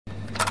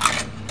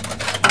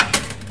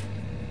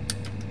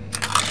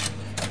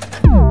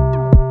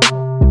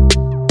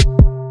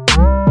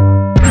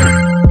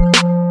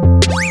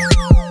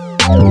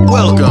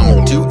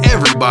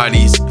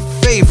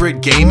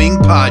favorite gaming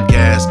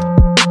podcast,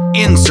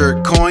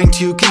 Insert Coin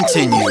to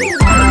Continue.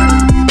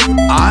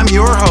 I'm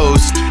your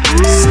host,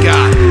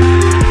 Scott.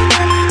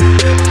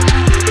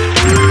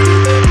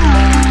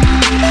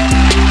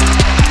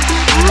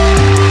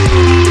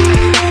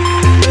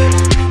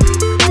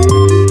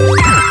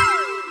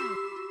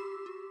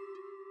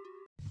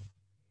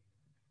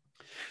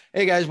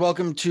 Hey guys,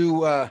 welcome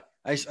to,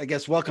 I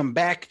guess, welcome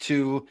back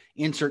to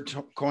Insert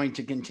Coin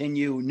to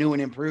Continue, new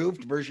and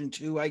improved, version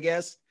 2, I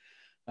guess.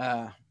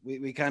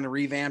 We kind of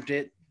revamped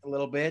it a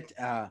little bit.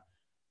 I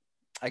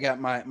got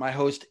my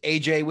host,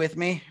 AJ, with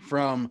me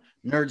from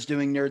Nerds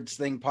Doing Nerds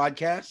Thing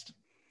podcast.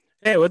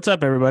 Hey, what's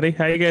up, everybody?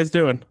 How you guys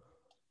doing?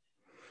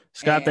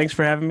 Scott, thanks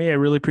for having me. I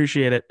really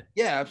appreciate it.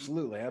 Yeah,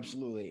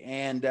 absolutely.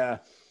 And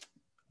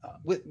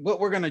what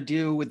we're going to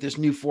do with this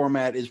new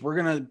format is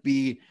we're going to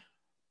be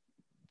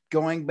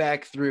going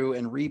back through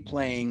and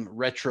replaying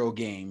retro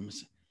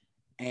games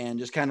and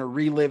just kind of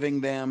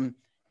reliving them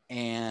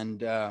and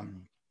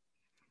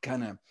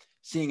kind of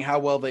seeing how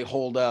well they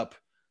hold up,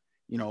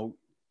 you know,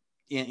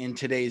 in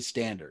today's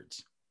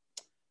standards.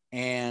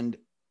 And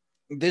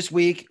this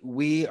week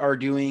we are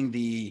doing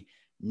the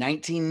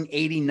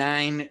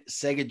 1989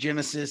 Sega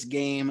Genesis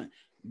game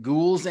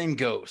Ghouls and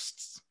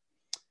Ghosts.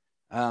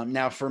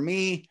 Now for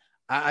me,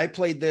 I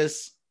played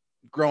this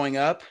growing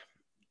up,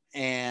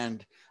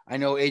 and I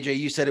know, AJ,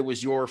 you said it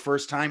was your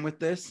first time with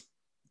this.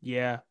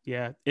 Yeah.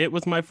 It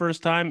was my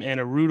first time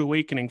and a rude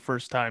awakening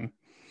first time.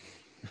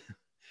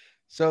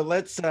 So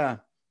let's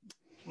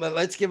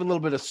give a little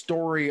bit of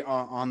story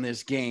on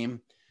this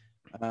game.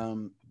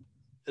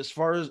 As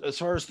far as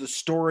the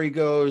story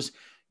goes,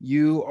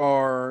 you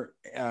are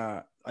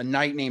a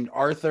knight named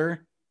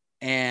Arthur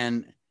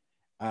and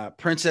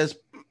Princess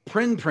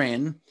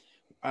Prin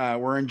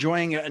were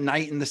enjoying a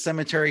night in the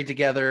cemetery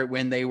together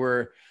when they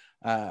were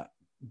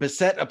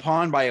beset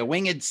upon by a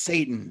winged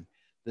Satan.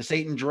 The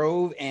Satan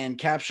drove and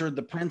captured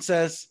the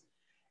princess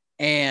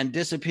and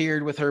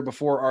disappeared with her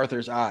before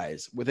Arthur's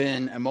eyes.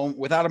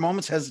 Without a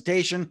moment's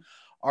hesitation,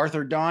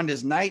 Arthur donned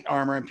his knight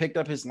armor and picked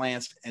up his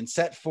lance and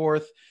set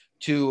forth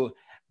to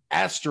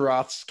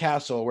Astaroth's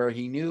castle, where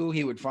he knew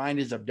he would find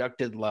his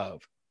abducted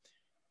love.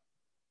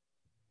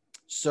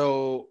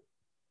 So,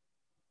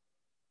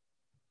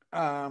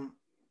 what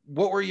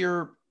were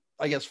your,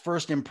 I guess,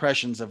 first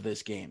impressions of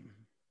this game?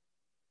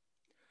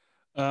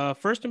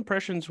 First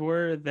impressions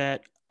were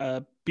that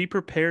be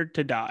prepared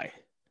to die.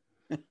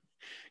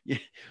 Yeah.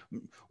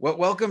 Well,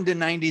 welcome to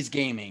 90s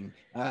gaming.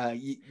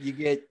 You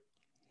get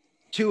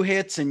 2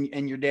 hits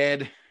and you're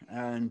dead,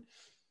 and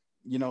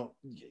you know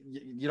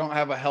you don't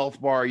have a health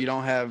bar, you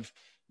don't have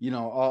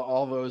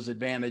all those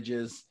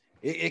advantages.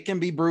 It can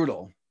be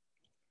brutal.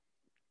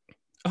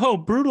 Oh,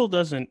 brutal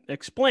doesn't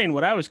explain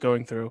what I was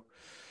going through.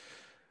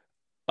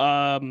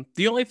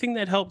 The only thing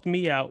that helped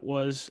me out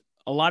was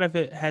a lot of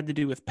it had to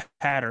do with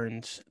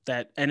patterns,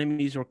 that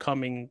enemies were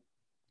coming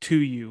to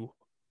you,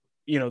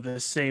 the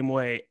same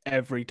way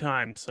every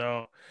time.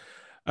 So,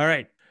 all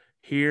right,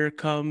 here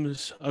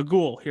comes a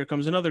ghoul. Here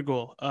comes another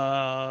ghoul.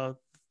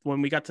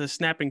 When we got to the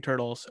snapping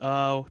turtles,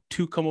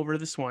 2 come over to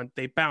this one.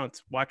 They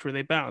bounce. Watch where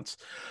they bounce.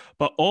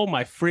 But oh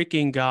my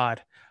freaking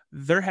God,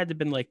 there had to have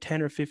been like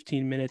 10 or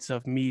 15 minutes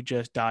of me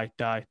just die.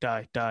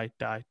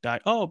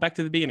 Oh, back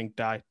to the beginning.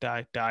 Die.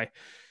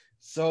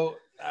 So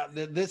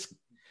this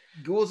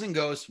Ghouls and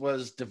Ghosts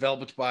was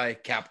developed by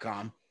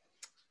Capcom,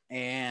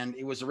 and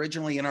it was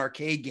originally an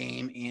arcade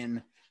game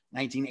in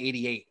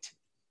 1988.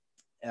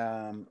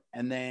 And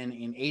then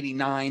in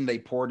 89, they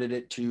ported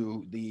it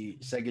to the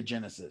Sega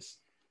Genesis.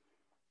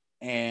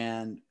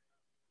 And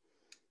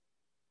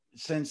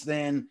since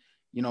then,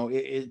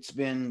 it's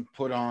been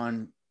put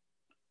on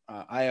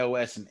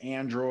iOS and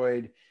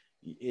Android.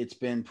 It's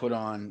been put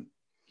on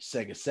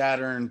Sega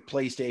Saturn,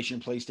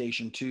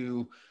 PlayStation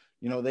 2.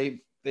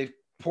 They've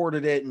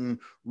ported it and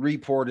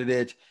reported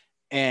it,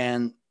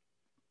 and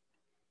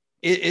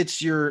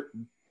it's your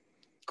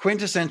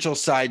quintessential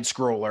side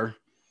scroller.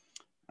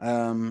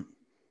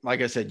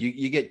 Like I said,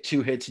 you get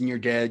 2 hits and you're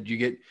dead.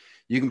 You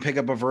can pick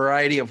up a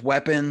variety of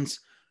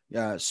weapons,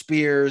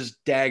 spears,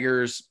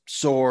 daggers,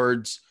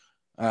 swords,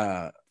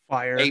 fire,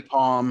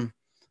 napalm.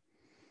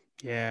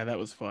 Yeah, that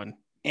was fun.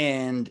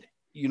 And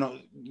you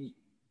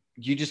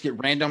just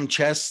get random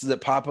chests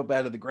that pop up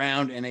out of the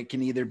ground, and it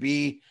can either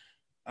be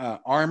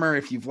armor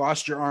if you've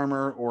lost your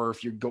armor, or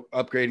if you're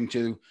upgrading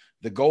to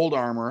the gold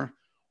armor,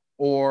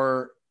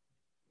 or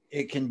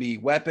it can be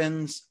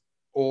weapons,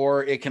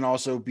 or it can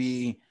also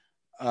be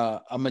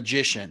a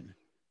magician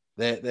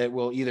that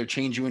will either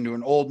change you into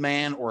an old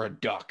man or a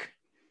duck.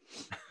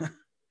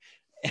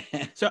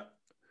 So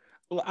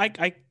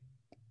I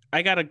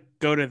gotta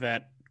go to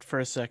that for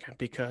a second,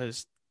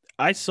 because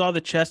I saw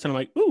the chest and I'm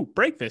like, ooh,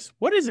 break this.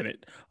 What is in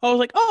it? I was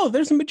like, oh,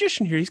 there's a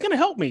magician here. He's gonna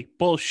help me.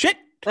 Bullshit.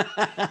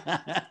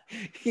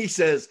 He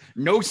says,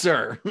 no,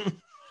 sir.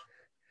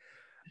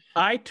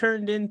 I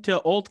turned into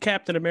old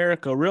Captain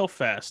America real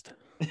fast.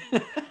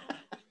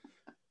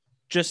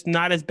 Just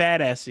not as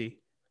badassy.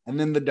 And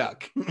then the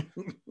duck.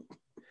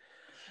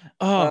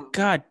 Oh,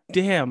 God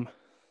damn.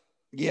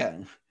 Yeah.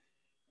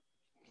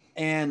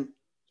 And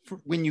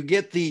when you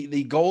get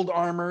the gold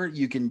armor,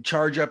 you can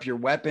charge up your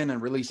weapon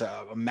and release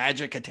a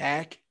magic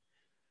attack.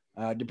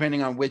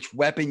 Depending on which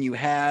weapon you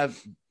have,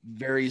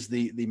 varies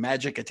the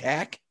magic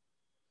attack.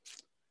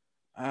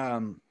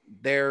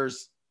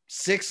 There's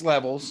 6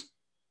 levels,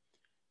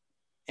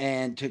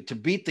 and to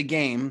beat the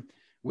game,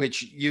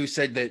 which you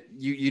said that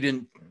you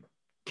didn't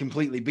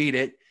completely beat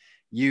it.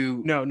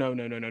 No.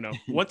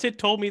 Once it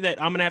told me that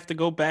I'm gonna have to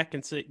go back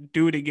and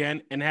do it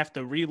again and have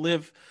to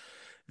relive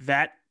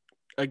that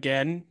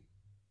again.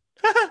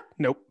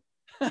 Nope.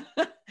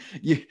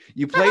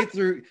 you play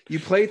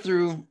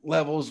through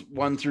levels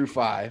 1 through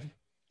 5,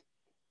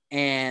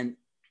 and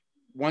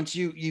once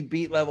you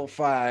beat level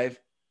 5,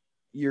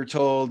 you're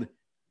told,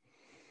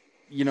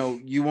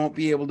 you won't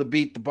be able to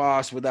beat the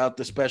boss without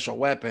the special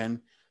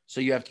weapon, so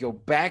you have to go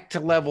back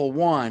to level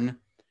 1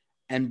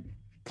 and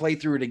play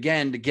through it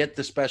again to get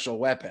the special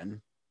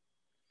weapon.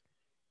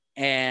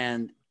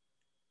 And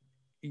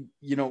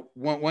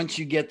once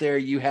you get there,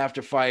 you have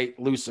to fight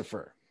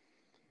Lucifer,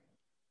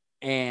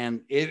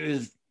 and it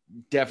is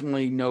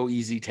definitely no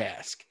easy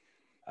task.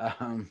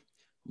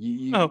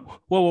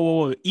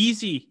 Whoa.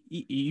 Easy.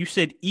 You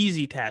said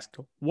easy task.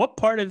 What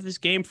part of this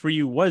game for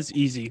you was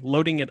easy?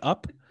 Loading it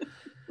up?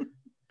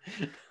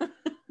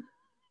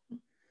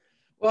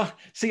 Well,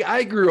 see,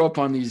 I grew up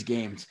on these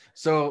games,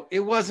 so it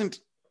wasn't.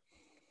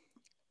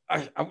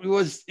 It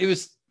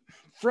was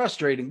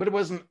frustrating, but it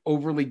wasn't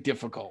overly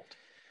difficult.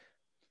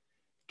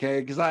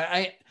 Okay, because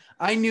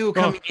I knew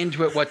coming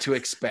into it what to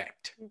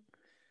expect.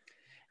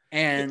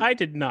 And I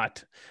did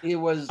not.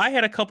 I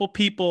had a couple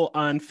people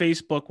on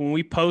Facebook when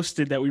we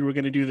posted that we were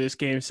going to do this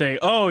game say,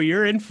 "Oh,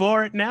 you're in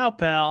for it now,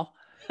 pal."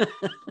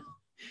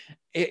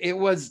 It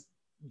was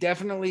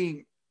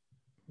definitely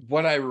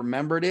what I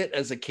remembered it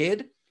as a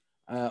kid.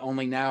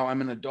 Only now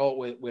I'm an adult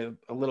with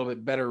a little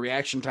bit better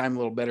reaction time, a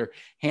little better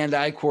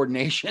hand-eye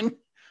coordination.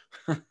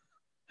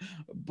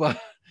 but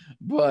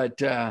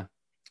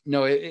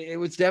no, it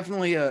was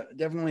definitely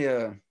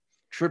a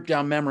trip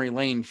down memory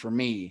lane for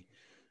me.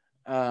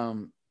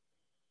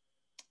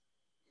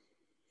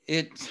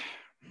 It's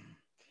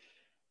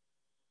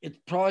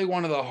probably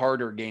one of the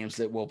harder games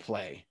that we'll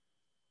play.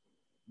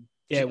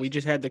 Yeah, we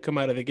just had to come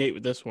out of the gate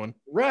with this one.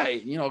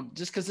 Right.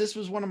 Just because this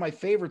was one of my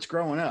favorites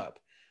growing up.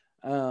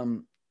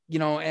 And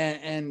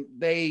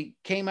they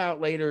came out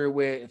later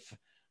with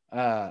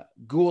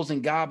Ghouls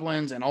and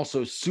Goblins and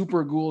also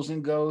Super Ghouls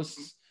and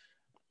Ghosts.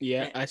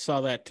 Yeah, I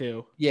saw that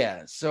too.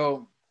 Yeah.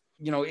 So,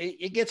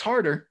 it gets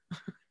harder,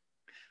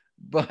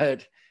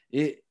 but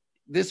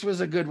this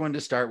was a good one to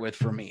start with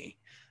for me.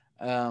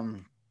 As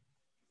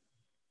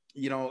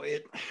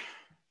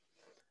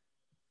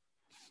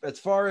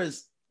far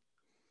as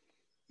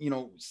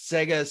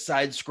Sega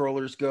side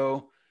scrollers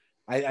go,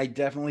 I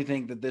definitely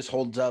think that this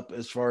holds up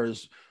as far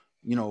as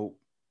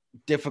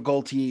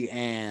difficulty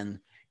and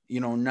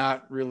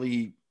not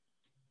really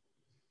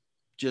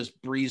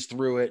just breeze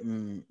through it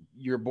and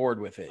you're bored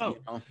with it.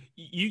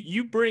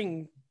 You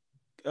bring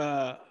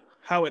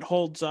how it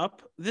holds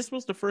up. This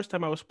was the first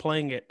time I was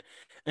playing it,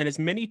 and as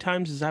many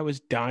times as I was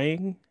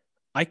dying,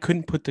 I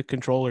couldn't put the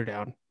controller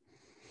down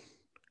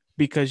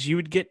because you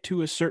would get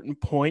to a certain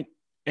point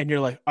and you're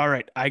like, all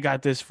right, I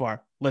got this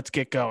far. Let's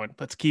get going.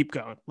 Let's keep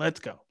going. Let's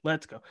go.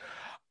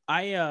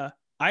 I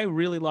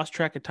really lost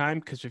track of time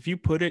because if you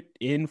put it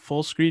in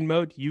full screen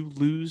mode, you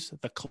lose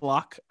the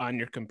clock on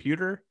your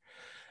computer.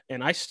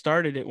 And I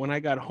started it when I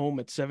got home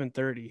at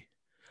 7:30.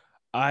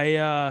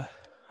 I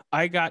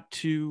got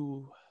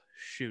to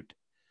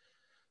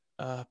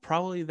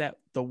probably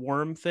the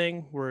worm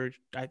thing where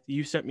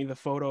you sent me the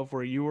photo of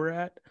where you were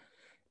at,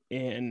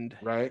 and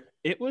right,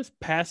 it was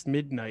past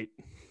midnight.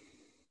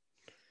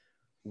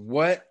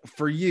 What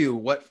for you?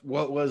 What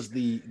was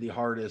the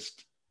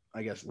hardest,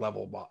 I guess,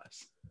 level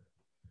boss?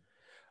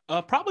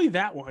 Probably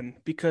that one,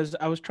 because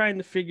I was trying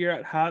to figure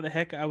out how the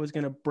heck I was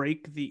gonna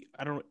break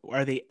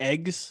are they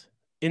eggs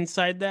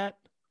inside that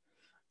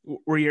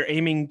where you're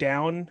aiming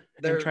down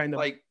and trying to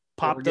like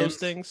pop organs. Those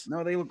things?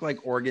 No, they look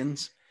like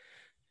organs.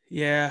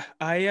 Yeah,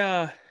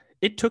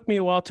 it took me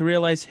a while to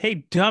realize,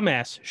 hey,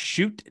 dumbass,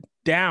 shoot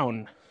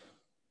down.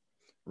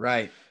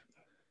 Right.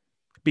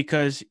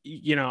 Because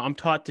I'm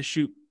taught to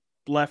shoot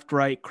left,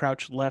 right,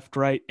 crouch left,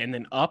 right, and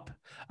then up.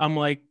 I'm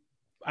like,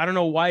 I don't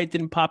know why it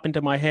didn't pop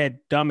into my head.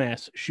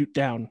 Dumbass, shoot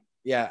down.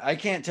 Yeah, I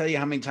can't tell you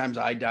how many times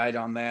I died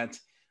on that.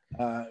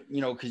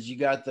 Because you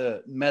got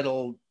the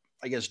metal,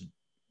 I guess,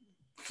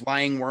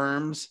 flying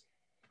worms.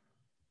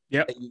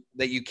 Yep.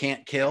 That you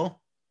can't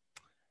kill,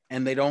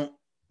 and they don't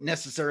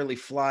necessarily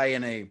fly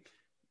in a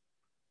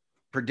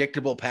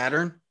predictable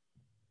pattern.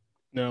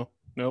 No,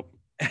 nope.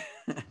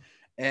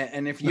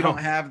 and if you don't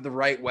have the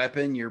right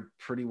weapon, you're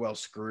pretty well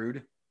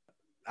screwed.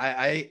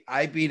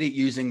 I beat it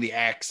using the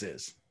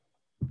axes.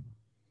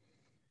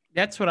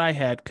 That's what I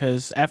had,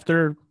 because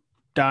after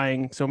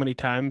dying so many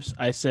times,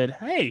 I said,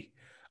 hey,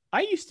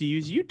 I used to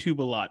use YouTube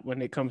a lot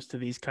when it comes to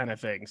these kind of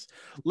things.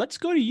 Let's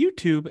go to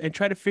YouTube and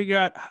try to figure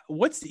out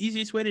what's the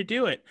easiest way to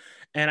do it.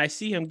 And I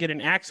see him get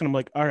an axe, and I'm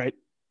like, all right,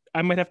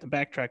 I might have to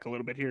backtrack a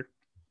little bit here.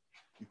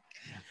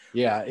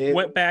 Yeah,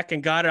 Went back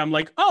and got it. I'm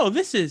like, oh,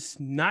 this is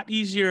not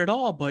easier at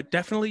all, but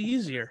definitely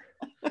easier.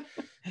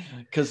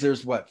 because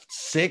there's what,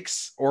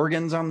 6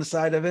 organs on the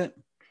side of it,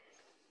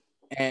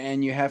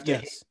 and you have to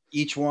hit Yes.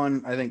 each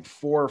one, I think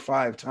 4 or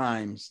 5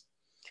 times.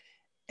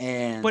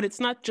 And But it's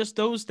not just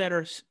those that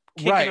are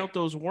kicking Right. out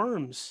those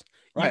worms.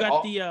 You right,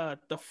 got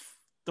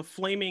the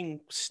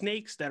flaming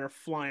snakes that are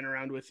flying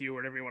around with you,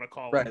 whatever you want to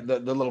call them. right, the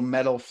little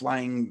metal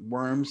flying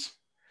worms.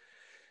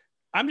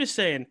 I'm just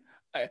saying,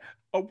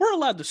 we're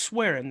allowed to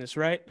swear in this,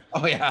 right?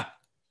 Oh yeah,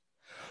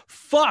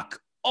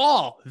 Fuck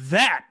all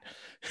that.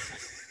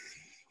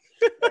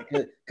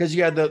 because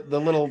you had the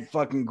little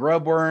fucking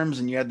grub worms,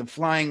 and you had the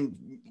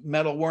flying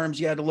metal worms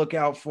you had to look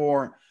out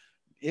for.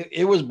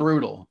 It was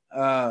brutal.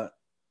 The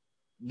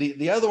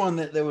other one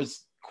that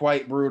was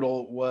quite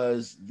brutal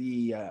was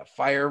the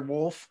fire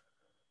wolf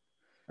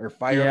or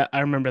fire. Yeah,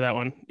 I remember that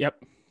one.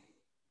 Yep.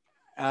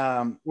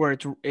 Where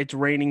it's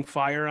raining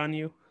fire on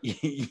you.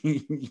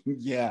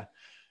 Yeah.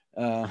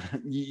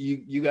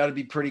 You got to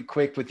be pretty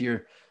quick with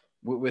your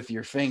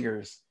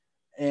fingers.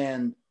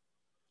 And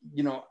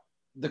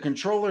the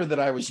controller that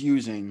I was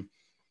using,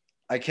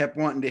 I kept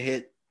wanting to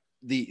hit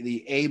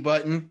the A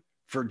button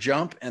for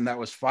jump, and that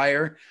was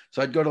fire.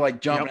 So I'd go to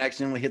like jump and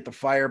accidentally hit the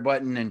fire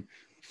button and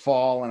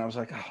fall, and I was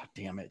like, oh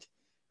damn it.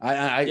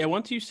 Yeah,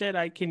 once you said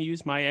I can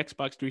use my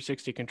Xbox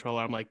 360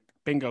 controller, I'm like,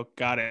 bingo,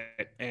 got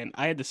it. And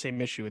I had the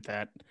same issue with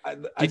that.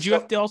 Did you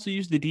have to also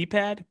use the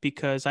D-pad?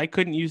 Because I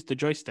couldn't use the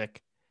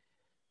joystick.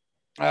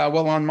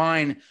 Well, on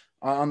mine,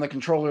 on the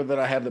controller that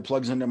I have that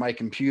plugs into my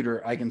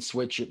computer, I can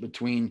switch it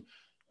between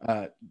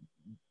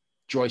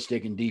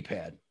joystick and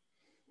D-pad.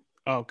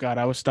 Oh God,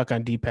 I was stuck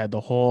on D-pad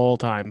the whole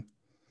time.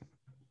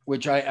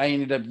 Which I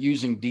ended up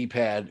using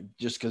D-pad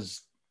just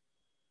because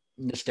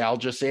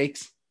nostalgia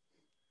sakes.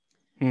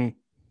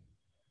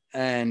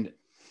 And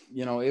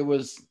it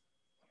was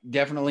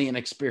definitely an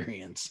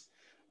experience.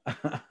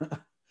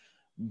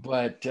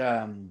 But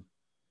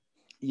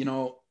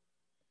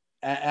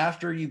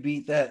after you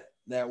beat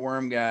that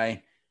worm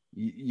guy,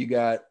 you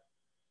got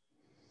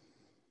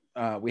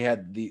we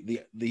had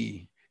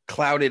the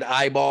clouded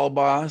eyeball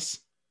boss.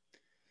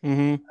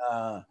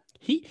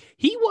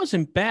 He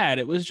wasn't bad.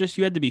 It was just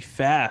you had to be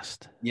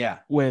fast. Yeah.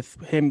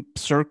 With him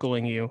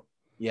circling you.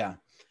 Yeah.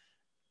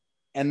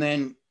 And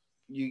then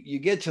you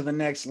get to the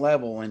next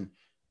level, and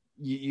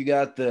you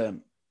got the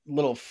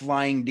little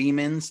flying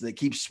demons that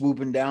keep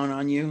swooping down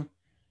on you.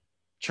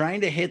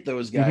 Trying to hit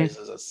those guys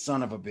is a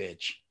son of a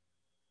bitch.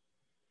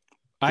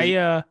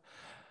 I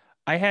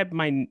had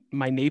my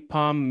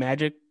napalm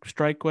magic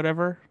strike,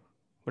 whatever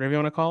you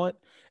want to call it,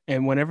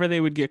 and whenever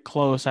they would get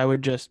close, I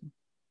would just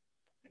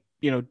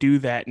do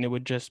that, and it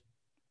would just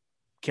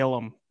kill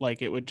them.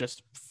 Like it would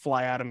just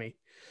fly out of me.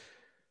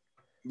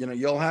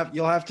 You'll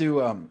have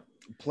to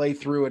play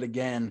through it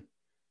again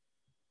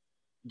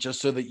just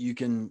so that you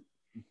can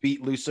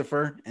beat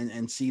Lucifer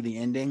and see the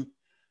ending.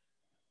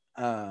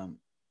 And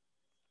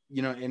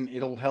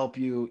it'll help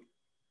you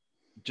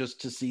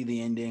just to see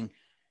the ending.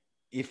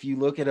 If you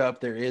look it up,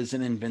 there is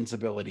an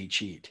invincibility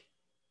cheat.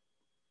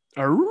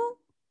 I'm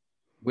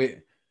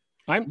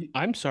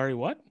sorry,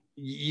 what?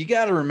 You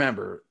got to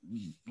remember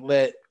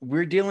that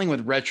we're dealing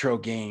with retro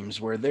games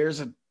where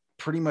there's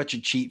pretty much a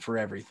cheat for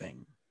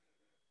everything.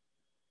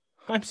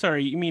 I'm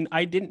sorry, you mean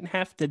I didn't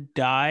have to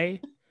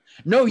die?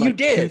 No, you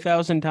did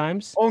 2,000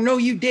 times. Oh no,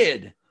 you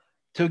did.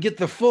 To get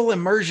the full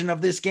immersion of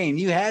this game,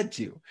 you had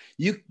to.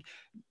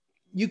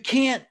 You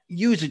can't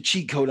use a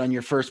cheat code on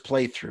your first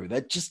playthrough.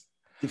 That just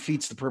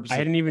defeats the purpose. I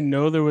didn't even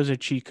know there was a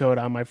cheat code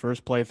on my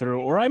first playthrough,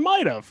 or I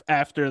might have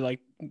after like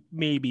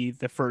maybe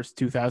the first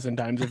 2,000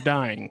 times of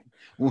dying.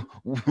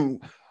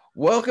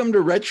 Welcome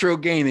to retro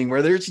gaming,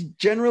 where there's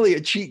generally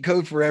a cheat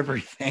code for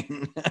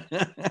everything.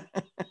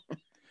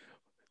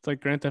 It's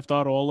like Grand Theft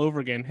Auto all over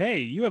again. Hey,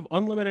 you have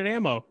unlimited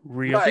ammo.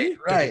 Really?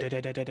 Right.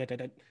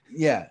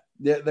 Yeah,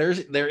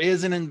 there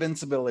is an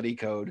invincibility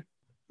code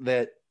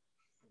that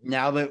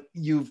now that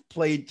you've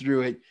played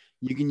through it,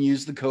 you can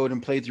use the code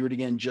and play through it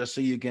again just so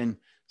you can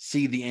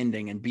see the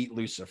ending and beat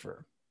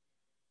Lucifer.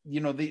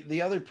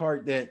 The other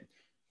part that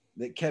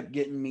kept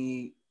getting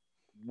me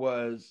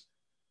was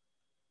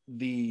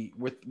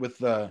with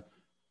the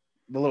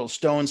little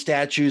stone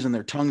statues, and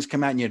their tongues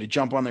come out, and you had to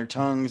jump on their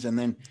tongues and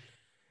then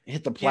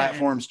hit the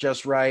platforms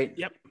just right.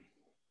 Yep.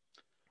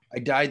 I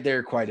died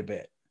there quite a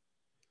bit.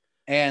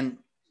 And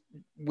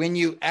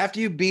after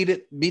you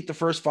beat the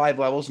first 5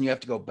 levels and you have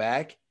to go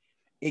back,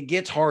 it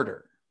gets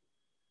harder.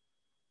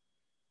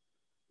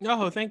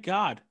 Oh, thank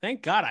God.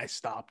 Thank God I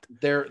stopped.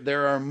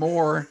 There are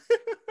more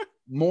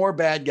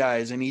bad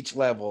guys in each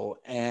level,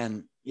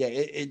 and yeah,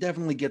 it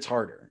definitely gets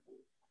harder.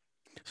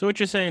 So what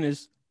you're saying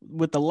is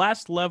with the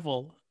last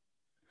level,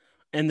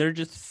 and they're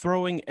just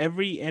throwing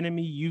every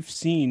enemy you've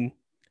seen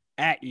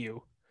at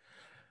you,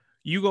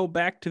 you go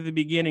back to the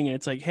beginning and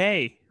it's like,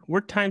 hey,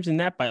 we're timesing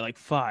that by like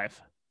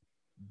 5.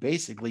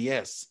 Basically,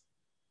 yes.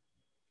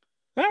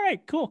 All right,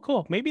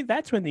 cool. Maybe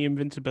that's when the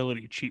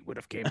invincibility cheat would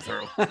have came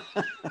through.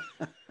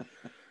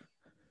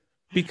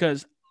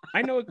 Because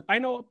I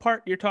know a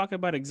part you're talking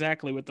about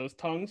exactly with those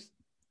tongues.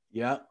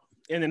 Yeah.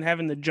 and then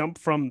having to jump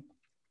from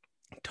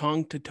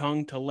tongue to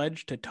tongue to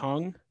ledge to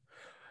tongue.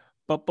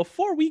 But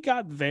before we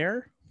got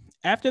there,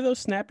 after those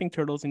snapping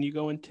turtles and you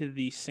go into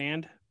the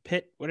sand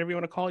pit, whatever you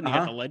want to call it, and you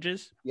got the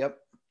ledges. Yep.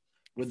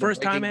 With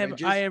first time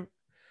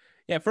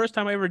first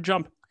time I ever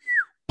jumped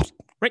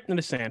right into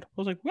the sand. I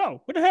was like,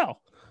 whoa, what the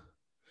hell?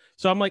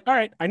 So I'm like, all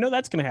right, I know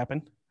that's going to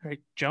happen. All right,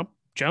 jump.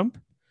 All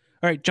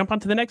right, jump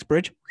onto the next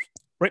bridge,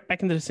 right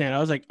back into the sand. I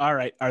was like, all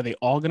right, are they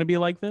all going to be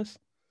like this?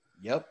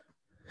 Yep.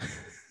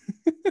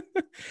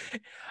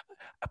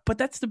 But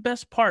that's the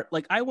best part.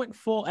 Like, I went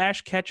full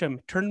Ash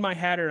Ketchum, turned my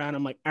hat around.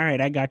 I'm like, all right,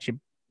 I got you.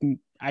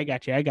 I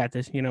got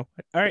this, you know.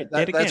 All right.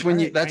 That's when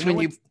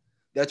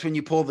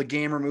you pull the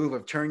gamer move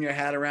of turn your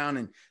hat around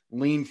and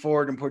lean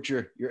forward and put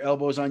your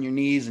elbows on your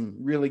knees and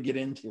really get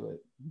into it.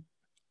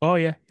 Oh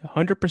yeah,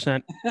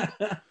 100%.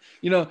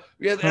 You know,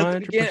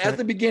 at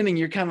the beginning,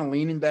 you're kind of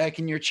leaning back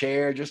in your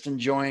chair, just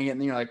enjoying it,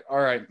 and then you're like,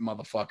 "All right,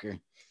 motherfucker."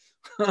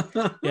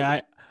 Yeah,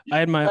 I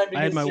had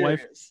my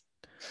wife.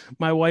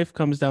 My wife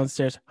comes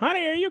downstairs.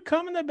 Honey, are you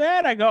coming to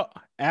bed? I go,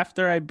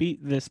 after I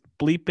beat this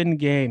bleeping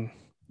game.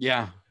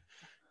 Yeah.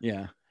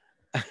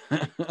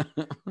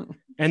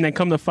 And then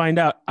come to find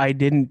out, I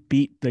didn't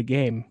beat the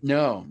game.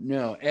 No.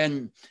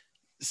 And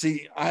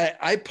see,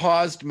 I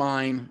paused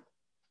mine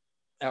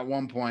at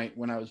one point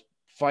when I was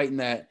fighting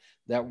that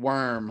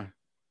worm,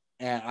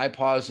 and I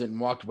paused it and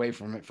walked away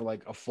from it for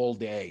like a full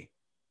day.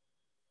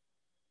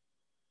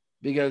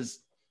 Because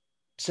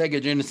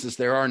Sega Genesis,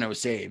 there are no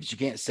saves. You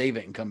can't save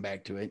it and come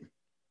back to it.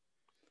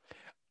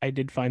 I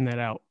did find that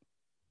out.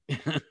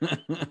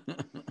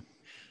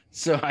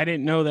 So I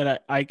didn't know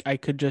that I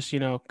could just,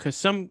 you know, because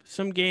some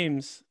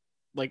games,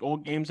 like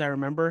old games I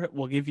remember,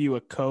 will give you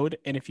a code,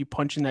 and if you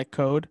punch in that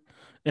code,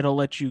 it'll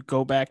let you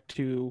go back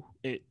to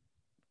it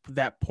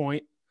that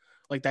point.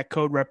 Like that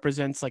code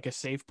represents like a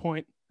save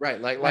point.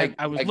 Right. Like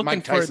I was like looking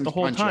Mike for it Tyson's the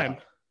whole time.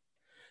 Punch-Out.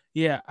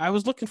 Yeah, I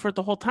was looking for it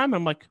the whole time.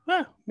 I'm like,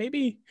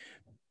 maybe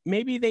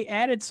they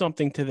added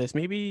something to this.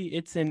 Maybe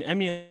it's an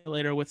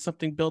emulator with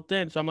something built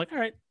in. So I'm like, all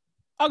right,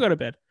 I'll go to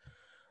bed.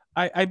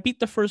 I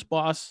beat the first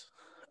boss,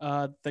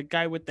 the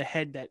guy with the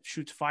head that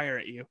shoots fire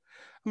at you.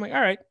 I'm like,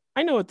 all right,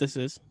 I know what this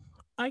is.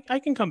 I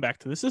can come back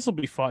to this. This will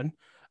be fun.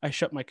 I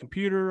shut my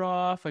computer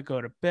off. I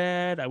go to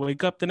bed. I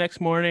wake up the next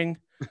morning.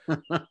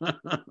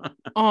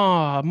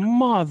 Oh,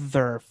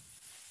 motherfucker.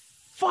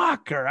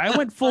 I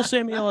went full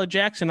Samuel L.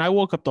 Jackson. I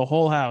woke up the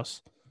whole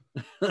house.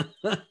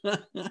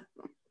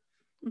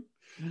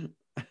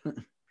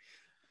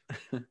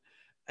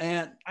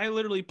 And I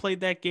literally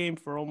played that game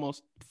for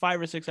almost 5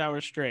 or 6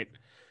 hours straight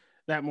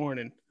that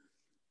morning.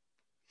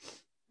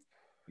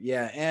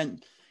 Yeah,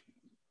 and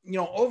you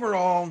know,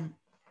 overall,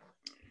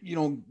 you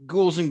know,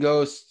 Ghouls and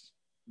Ghosts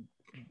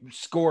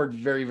scored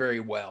very, very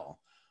well.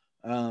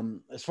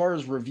 As far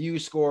as review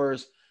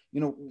scores,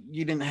 you know,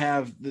 you didn't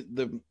have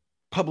the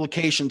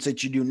publications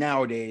that you do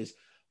nowadays,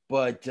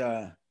 but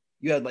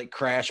you had like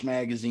Crash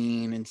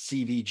Magazine and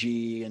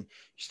CVG and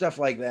stuff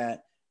like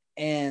that.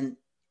 And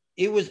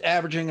it was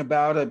averaging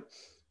about a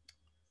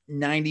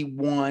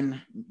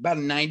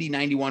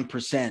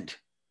 91%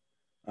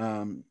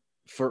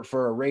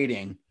 for a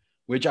rating,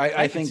 which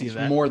I think is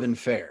more than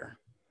fair.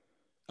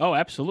 Oh,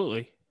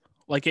 absolutely.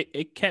 Like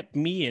it kept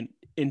me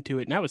into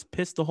it, and I was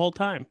pissed the whole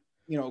time.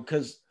 You know,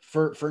 because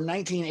for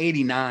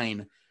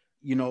 1989,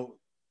 you know,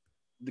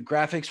 the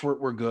graphics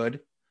were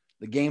good,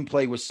 the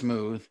gameplay was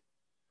smooth,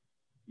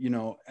 you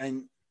know,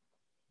 and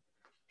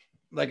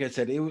like I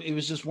said, it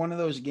was just one of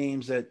those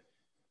games that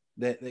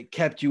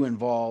kept you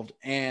involved,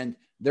 and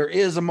there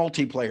is a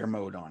multiplayer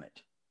mode on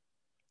it.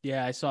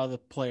 Yeah, I saw the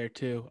player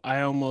too.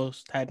 I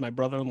almost had my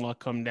brother-in-law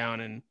come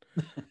down and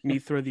me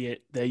through the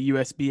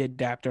USB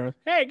adapter.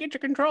 Hey, get your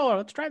controller.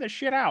 Let's try this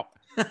shit out.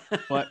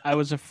 But I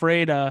was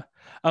afraid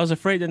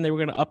then they were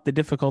going to up the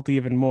difficulty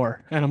even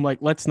more. And I'm like,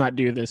 let's not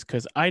do this,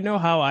 because I know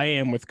how I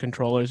am with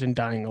controllers and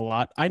dying a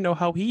lot. I know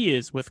how he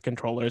is with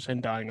controllers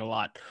and dying a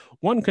lot.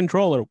 One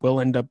controller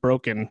will end up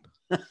broken.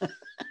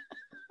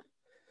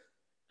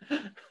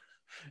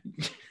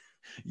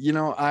 You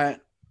know, I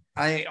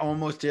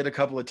almost did a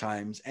couple of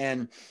times,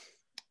 and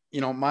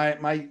you know,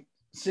 my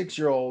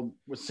 6-year-old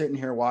was sitting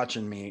here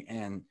watching me,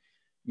 and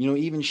you know,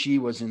 even she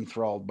was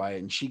enthralled by it,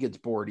 and she gets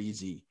bored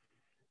easy.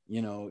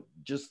 You know,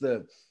 just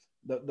the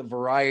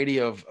variety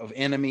of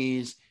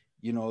enemies,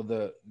 you know,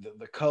 the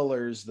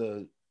colors,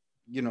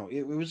 you know,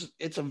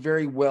 it's a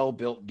very well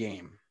built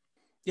game.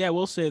 Yeah,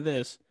 we'll say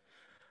this.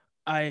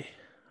 I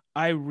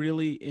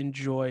really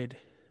enjoyed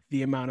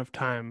the amount of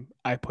time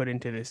I put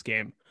into this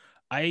game.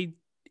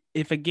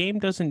 If a game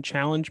doesn't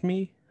challenge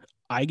me,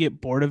 I get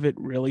bored of it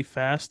really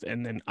fast,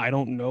 and then I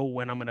don't know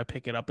when I'm going to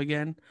pick it up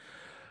again.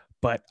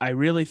 But I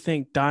really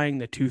think dying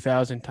the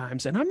 2,000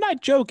 times, and I'm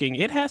not joking,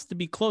 it has to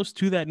be close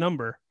to that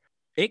number.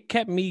 It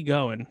kept me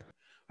going.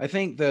 I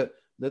think the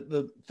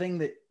thing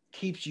that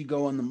keeps you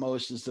going the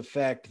most is the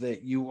fact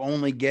that you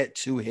only get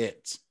 2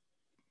 hits.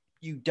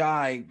 You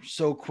die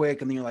so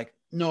quick, and then you're like,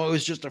 no, it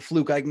was just a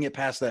fluke. I can get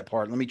past that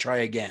part. Let me try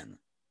again.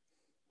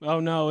 Oh,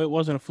 no, it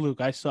wasn't a fluke.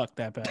 I sucked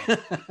that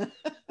bad.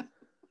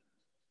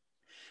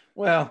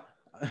 Well,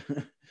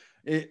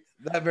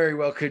 That very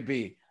well could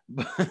be,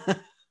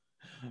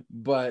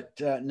 but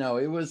no,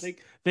 it was.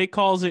 They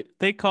call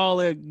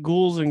it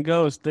ghouls and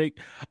ghosts.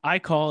 I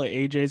call it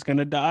AJ's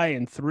gonna die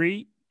in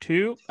 3,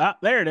 2.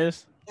 There it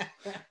is.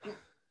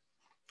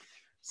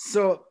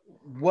 So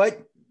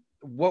what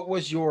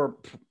was your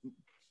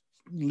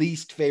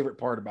least favorite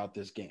part about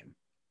this game?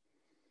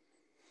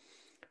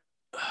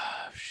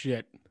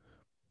 Shit.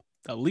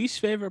 The least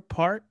favorite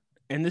part,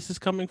 and this is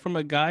coming from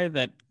a guy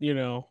that,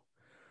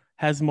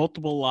 has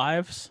multiple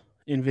lives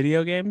in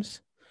video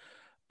games,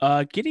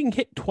 getting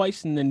hit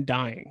twice and then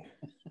dying.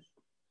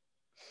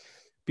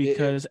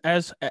 Because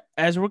as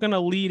we're going to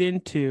lead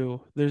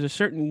into, there's a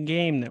certain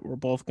game that we're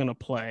both going to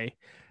play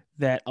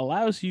that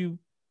allows you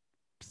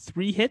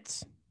 3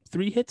 hits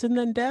and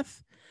then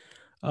death.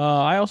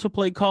 I also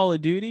play Call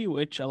of Duty,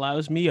 which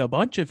allows me a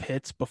bunch of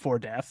hits before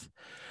death.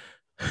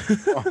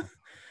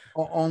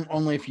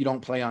 Only if you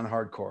don't play on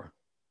hardcore.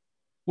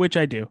 Which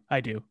I do.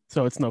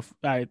 So it's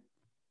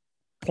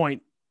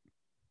point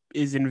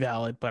is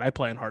invalid, but I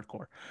play on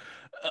hardcore.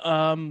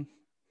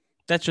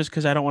 That's just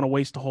because I don't want to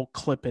waste the whole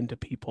clip into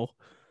people.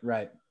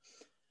 Right.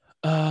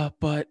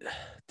 But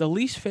the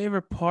least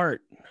favorite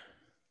part,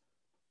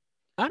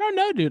 I don't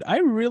know, dude. I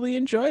really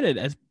enjoyed it.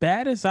 As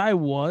bad as I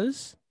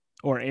was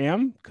or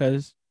am,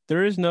 because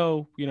there is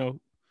no,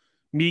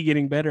 me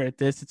getting better at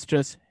this. It's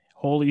just,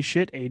 holy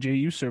shit, AJ,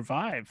 you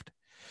survived.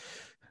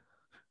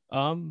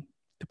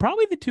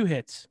 Probably the 2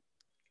 hits.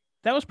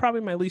 That was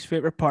probably my least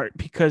favorite part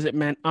because it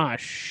meant,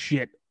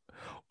 shit.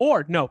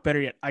 Or, no,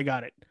 better yet, I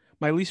got it.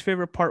 My least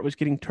favorite part was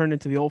getting turned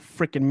into the old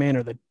freaking man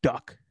or the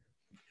duck.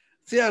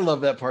 See, I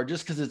love that part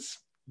just because it's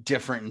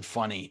different and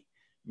funny,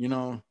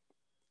 The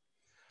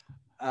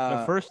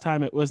first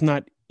time it was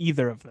not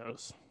either of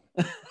those.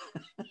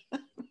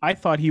 I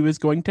thought he was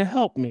going to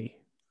help me.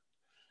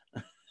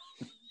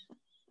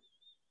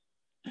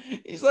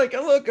 He's like,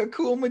 look, a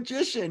cool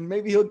magician.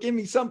 Maybe he'll give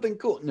me something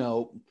cool.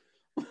 No.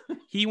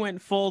 He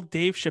went full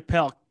Dave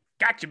Chappelle.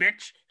 Gotcha,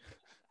 bitch.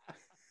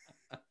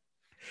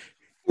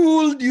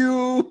 Fooled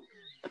you.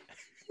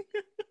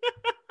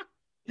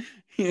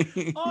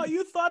 Oh,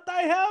 you thought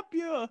I help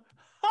you?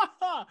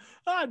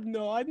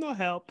 No, I no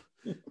help.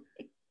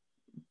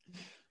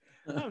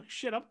 Oh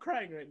shit, I'm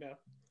crying right now.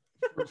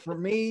 For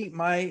me,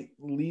 my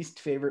least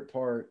favorite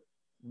part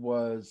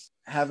was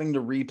having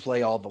to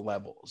replay all the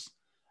levels.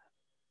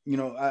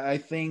 I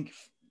think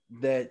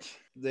that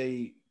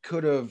they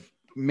could have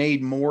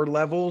made more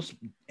levels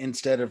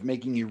instead of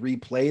making you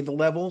replay the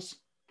levels.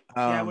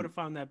 I would have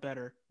found that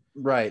better.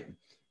 Right.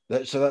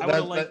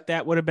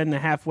 That would have been the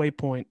halfway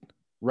point.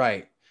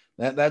 Right.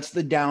 That's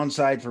the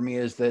downside for me,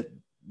 is that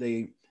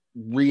they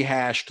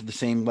rehashed the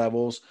same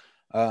levels.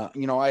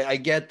 I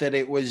get that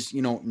it was,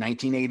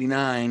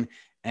 1989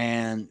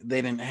 and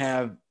they didn't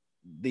have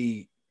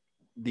the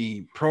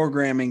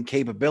programming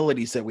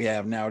capabilities that we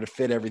have now to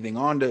fit everything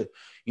onto,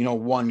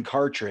 one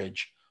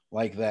cartridge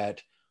like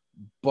that.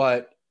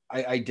 But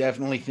I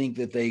definitely think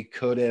that they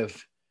could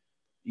have,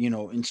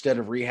 instead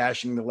of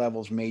rehashing the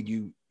levels,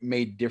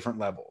 made different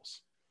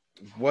levels.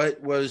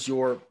 What was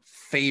your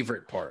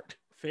favorite part?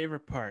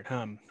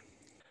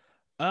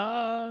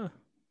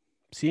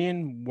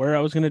 Seeing where I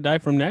was going to die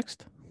from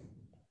next.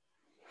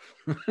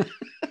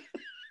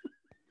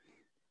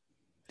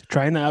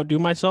 Trying to outdo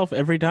myself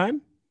every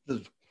time.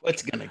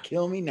 What's going to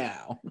kill me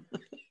now?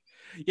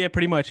 Yeah,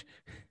 pretty much.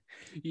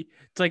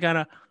 It's like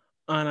on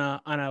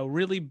a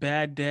really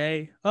bad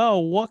day. Oh,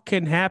 what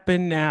can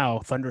happen now?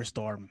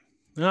 Thunderstorm.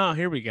 Oh,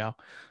 here we go.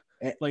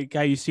 Like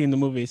how you see in the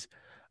movies.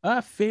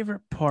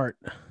 Favorite part.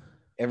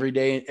 Every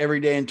day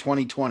in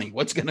 2020.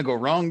 What's going to go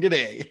wrong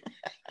today?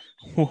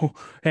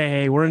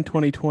 Hey, we're in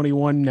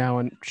 2021 now,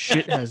 and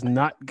shit has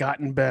not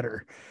gotten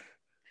better.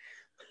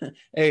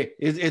 Hey,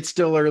 it's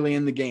still early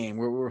in the game.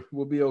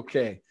 We'll be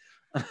okay.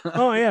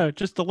 Oh yeah,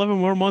 just 11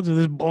 more months of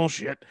this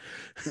bullshit.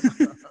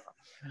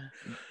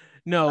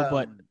 No,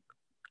 but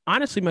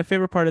honestly, my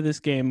favorite part of this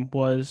game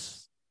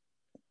was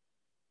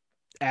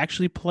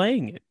actually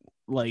playing it,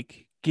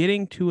 like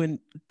getting to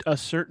a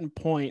certain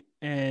point.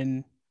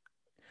 And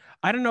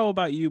I don't know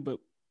about you, but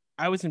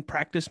I was in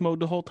practice mode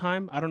the whole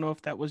time. I don't know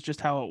if that was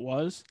just how it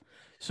was.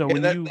 So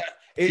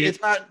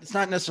it's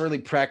not necessarily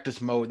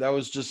practice mode. That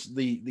was just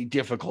the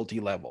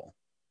difficulty level.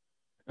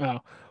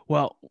 Oh,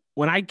 well,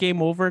 when I game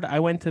overed,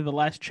 I went to the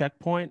last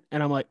checkpoint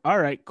and I'm like, all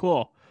right,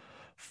 cool.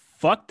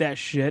 Fuck that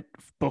shit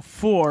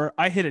before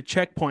I hit a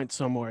checkpoint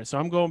somewhere. So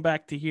I'm going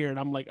back to here and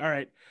I'm like, all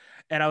right.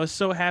 And I was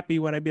so happy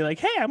when I'd be like,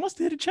 hey, I must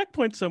have hit a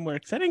checkpoint somewhere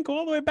because I didn't go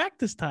all the way back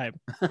this time.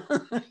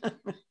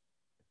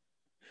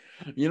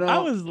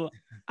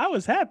 I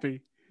was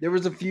happy. There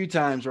was a few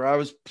times where I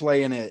was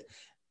playing it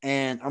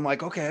and I'm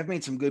like, okay, I've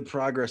made some good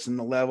progress in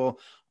the level.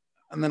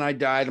 And then I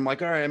died. I'm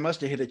like, all right, I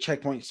must have hit a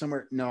checkpoint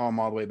somewhere. No, I'm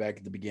all the way back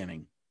at the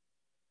beginning.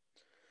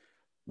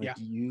 Like,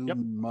 yeah.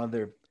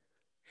 Mother.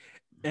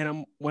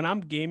 And when I'm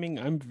gaming,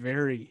 I'm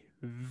very,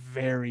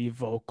 very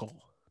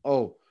vocal.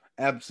 Oh,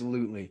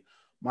 absolutely.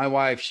 My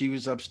wife, she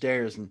was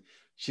upstairs and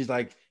she's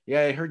like,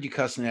 yeah, I heard you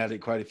cussing at it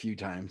quite a few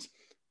times.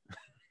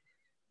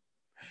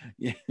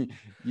 Yeah,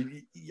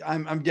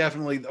 I'm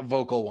definitely the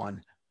vocal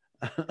one.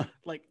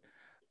 Like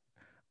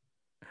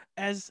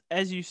as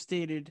you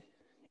stated,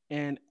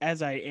 and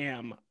as I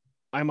am,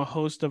 I'm a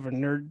host of a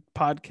nerd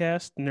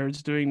podcast,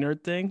 Nerds Doing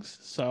Nerd Things.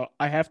 So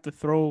I have to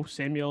throw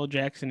Samuel L.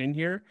 Jackson in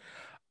here.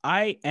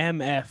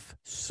 IMF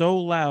so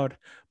loud.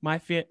 My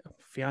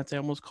fiance,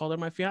 almost called her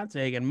my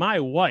fiance again. My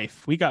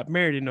wife. We got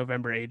married in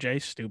November.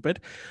 AJ, stupid.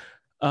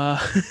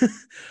 Uh,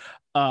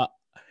 uh,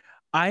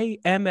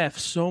 IMF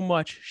so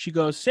much. She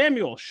goes,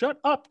 Samuel, shut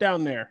up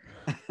down there.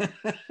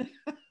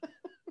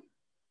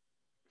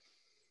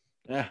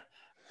 Yeah.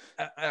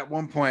 At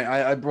one point,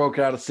 I broke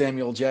out of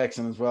Samuel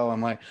Jackson as well.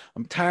 I'm like,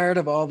 I'm tired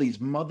of all these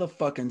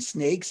motherfucking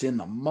snakes in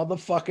the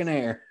motherfucking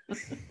air.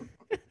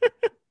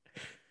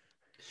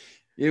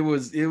 It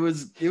was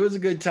a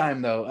good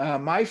time though.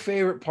 My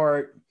favorite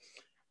part,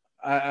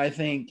 I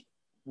think,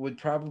 would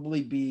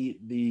probably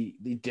be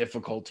the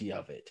difficulty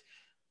of it,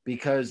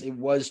 because it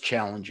was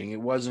challenging.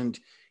 It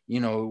wasn't,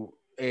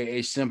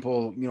 a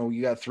simple,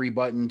 you got 3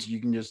 buttons, you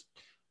can just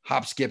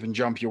hop, skip, and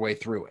jump your way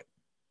through it.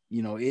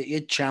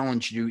 It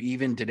challenged you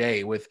even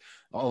today with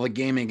all the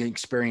gaming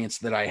experience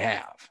that I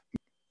have.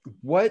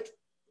 What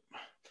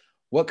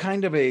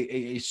kind of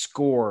a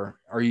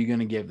score are you going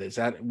to give this?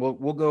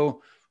 We'll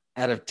go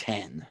out of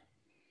 10.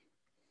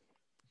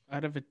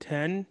 Out of a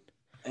 10?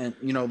 And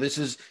this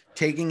is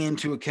taking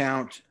into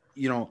account,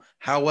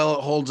 how well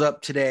it holds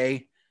up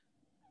today,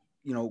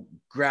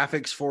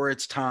 graphics for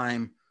its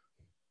time,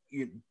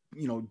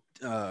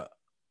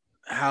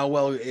 how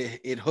well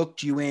it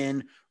hooked you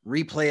in,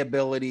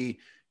 replayability,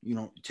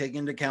 take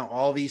into account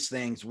all these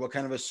things. What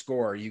kind of a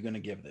score are you going to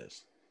give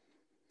this?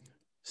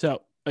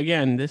 So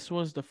again, this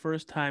was the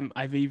first time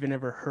I've even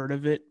ever heard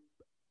of it.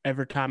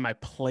 Every time I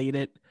played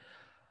it,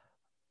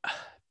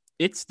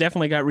 it's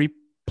definitely got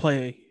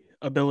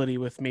replayability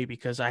with me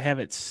because I have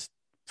it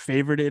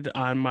favorited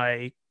on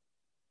my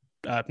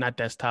not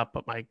desktop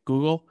but my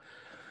Google.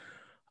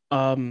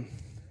 I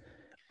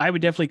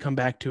would definitely come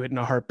back to it in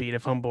a heartbeat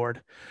if I'm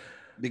bored.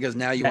 Because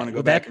now you want to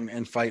go back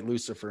and fight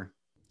Lucifer.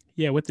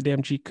 Yeah, with the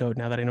damn cheat code.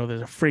 Now that I know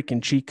there's a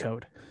freaking cheat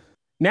code.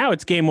 Now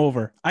it's game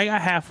over. I got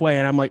halfway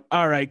and I'm like,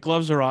 all right,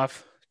 gloves are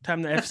off.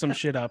 Time to F some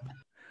shit up.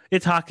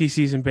 It's hockey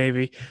season,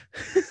 baby.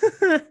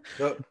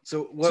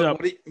 So what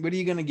are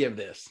you going to give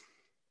this?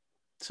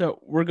 So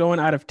we're going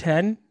out of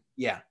 10.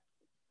 Yeah.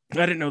 I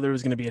didn't know there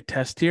was going to be a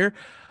test here.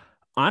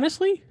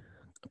 Honestly,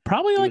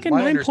 probably like a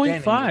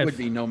 9.5. It would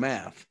be no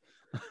math.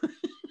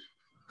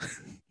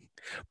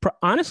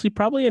 Honestly,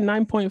 probably a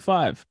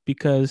 9.5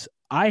 because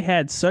I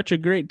had such a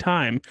great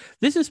time.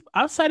 This is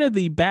outside of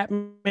the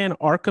Batman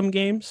Arkham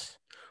games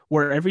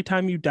where every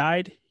time you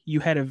died, you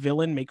had a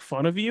villain make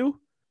fun of you.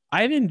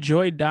 I've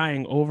enjoyed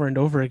dying over and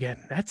over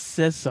again. That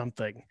says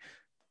something.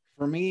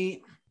 For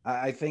me,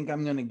 I think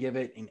I'm going to give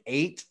it an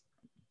 8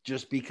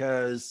 just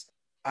because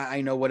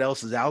I know what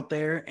else is out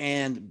there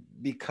and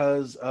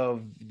because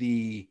of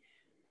the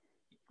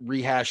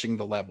rehashing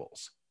the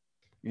levels.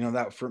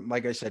 That,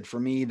 like I said, for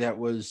me, that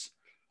was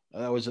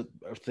a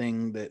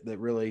thing that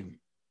really,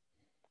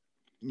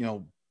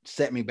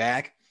 set me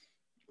back,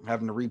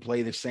 having to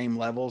replay the same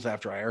levels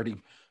after I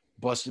already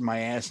busted my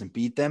ass and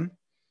beat them.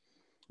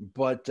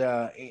 But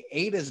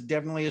 8 is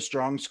definitely a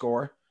strong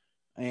score.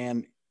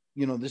 And,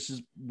 this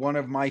is one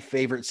of my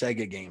favorite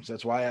Sega games.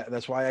 That's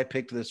why I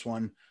picked this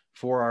one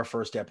for our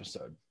first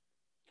episode.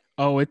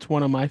 Oh, it's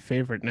one of my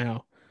favorite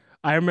now.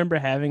 I remember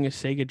having a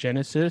Sega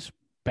Genesis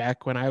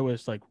back when I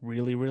was like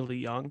really, really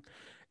young.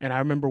 And I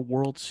remember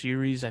World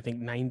Series, I think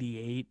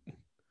 98,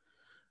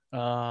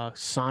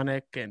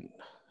 Sonic, and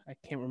I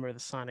can't remember the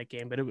Sonic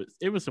game, but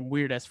it was some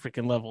weird ass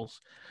freaking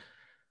levels.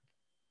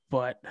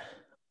 But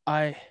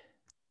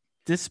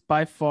this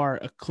by far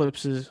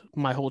eclipses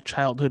my whole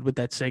childhood with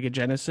that Sega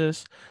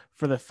Genesis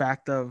for the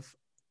fact of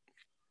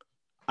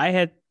I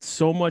had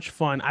so much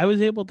fun. I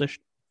was able to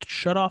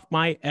shut off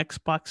my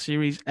Xbox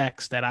Series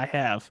X that I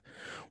have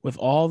with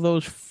all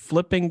those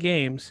flipping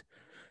games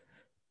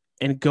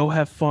and go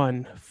have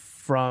fun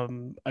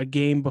from a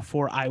game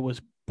before I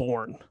was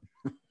born.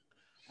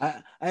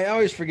 I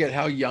always forget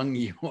how young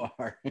you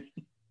are.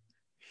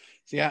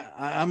 See,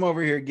 I'm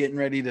over here getting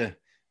ready to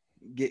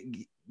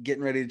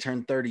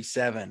turn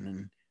 37,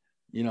 and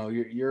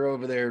you're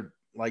over there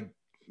like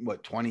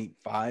what,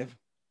 25?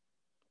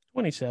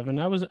 27.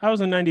 I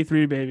was a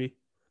 93 baby.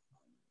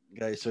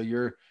 Okay, so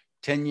you're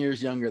 10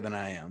 years younger than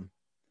I am.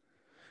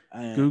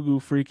 Goo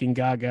goo freaking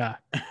gaga.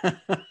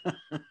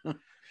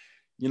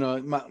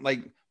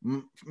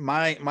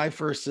 My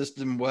first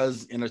system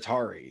was an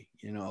Atari,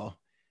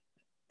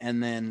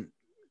 and then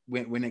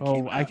when it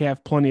came out, I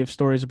have plenty of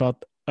stories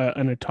about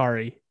an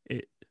Atari.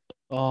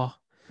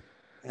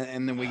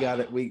 And then we got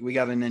it. We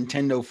got a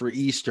Nintendo for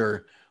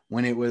Easter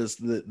when it was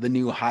the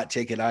new hot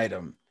ticket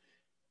item,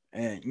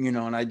 and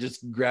and I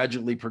just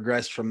gradually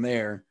progressed from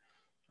there.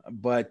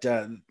 But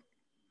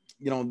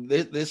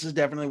this is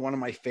definitely one of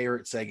my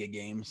favorite Sega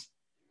games.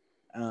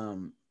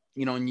 And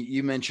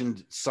you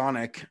mentioned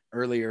Sonic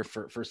earlier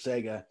for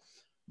Sega.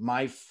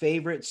 My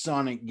favorite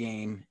Sonic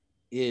game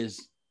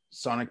is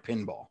Sonic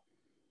Pinball.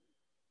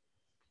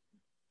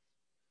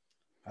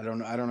 I don't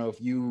know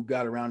if you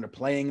got around to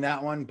playing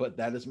that one, but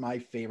that is my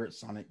favorite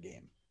Sonic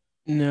game.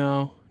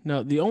 No,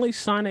 no. The only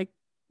Sonic,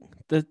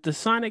 the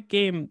Sonic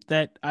game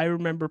that I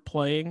remember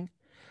playing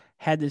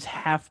had this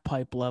half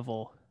pipe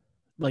level.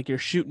 Like you're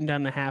shooting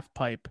down the half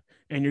pipe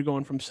and you're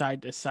going from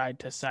side to side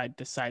to side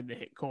to side to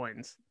hit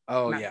coins.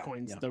 Oh Not yeah,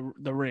 coins, yeah.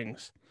 the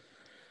rings.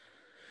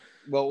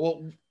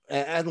 Well,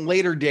 at a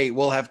later date,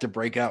 we'll have to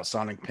break out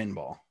Sonic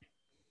Pinball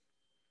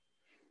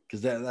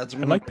because that's I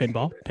one of like my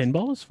pinball. favorites.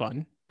 Pinball is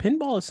fun.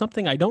 Pinball is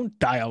something I don't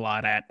die a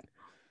lot at.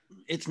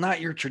 It's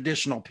not your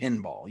traditional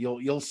pinball.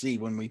 You'll see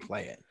when we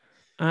play it.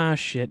 Ah,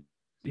 shit.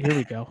 Here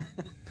we go.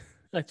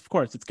 Of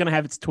course, it's gonna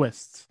have its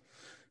twists.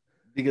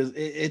 Because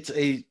it's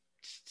a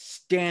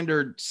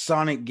standard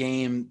Sonic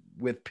game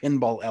with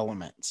pinball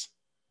elements.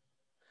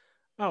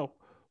 Oh,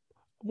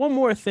 one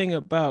more thing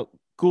about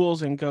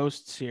ghouls and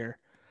ghosts here.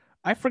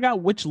 I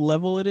forgot which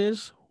level it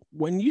is.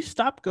 When you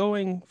stop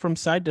going from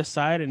side to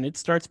side and it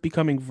starts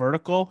becoming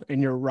vertical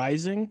and you're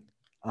rising,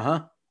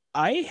 Uh-huh.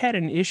 I had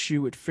an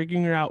issue with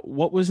figuring out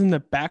what was in the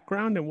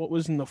background and what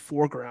was in the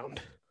foreground.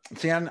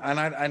 See,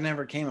 I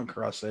never came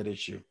across that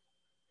issue.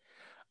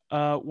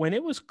 When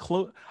it was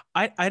close,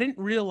 I didn't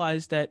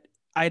realize that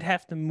I'd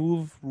have to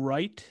move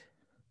right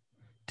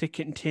to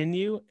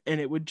continue,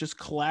 and it would just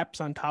collapse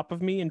on top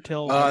of me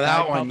until I Oh, died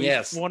that one, probably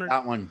yes.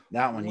 one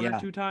That one, or yeah.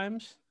 two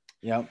times.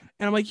 Yep.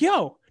 And I'm like,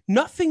 yo,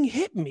 nothing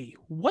hit me.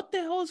 What the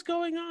hell is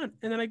going on?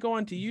 And then I go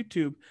onto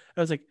YouTube.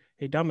 I was like,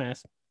 hey,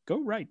 dumbass,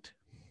 go right.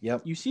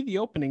 Yep. You see the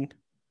opening.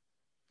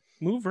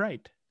 Move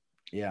right.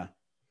 Yeah.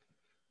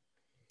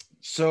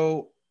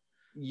 So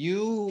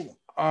you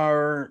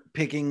are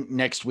picking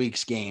next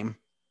week's game.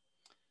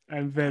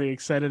 I'm very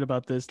excited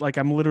about this. Like,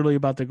 I'm literally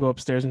about to go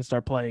upstairs and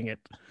start playing it.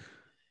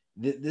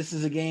 This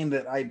is a game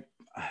that I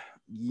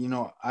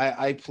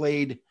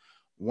played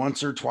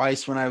once or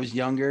twice when I was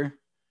younger,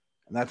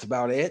 and that's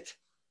about it.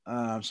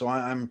 So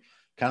I'm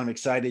kind of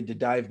excited to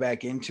dive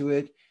back into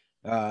it.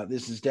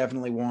 This is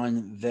definitely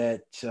one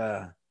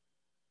that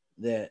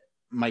that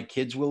my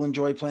kids will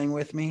enjoy playing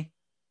with me.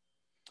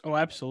 Oh,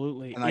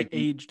 absolutely. And it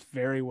aged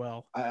very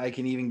well. I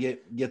can even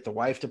get the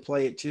wife to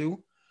play it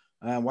too.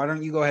 Why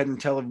don't you go ahead and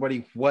tell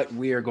everybody what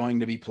we are going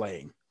to be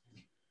playing?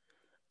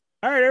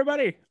 All right,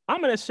 everybody. I'm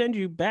going to send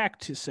you back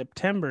to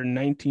September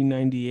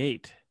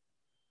 1998.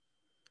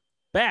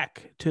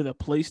 Back to the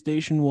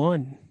PlayStation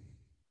 1.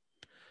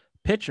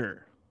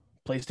 Picture,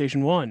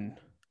 PlayStation 1.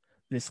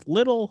 This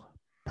little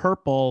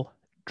purple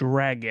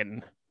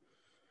dragon.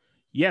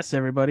 Yes,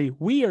 everybody,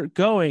 we are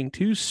going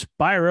to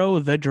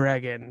Spyro the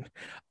Dragon.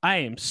 I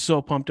am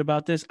so pumped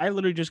about this. I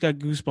literally just got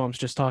goosebumps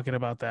just talking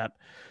about that.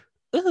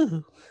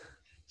 Ooh.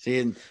 See,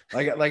 and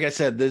like I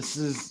said, this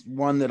is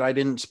one that I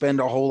didn't spend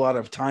a whole lot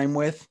of time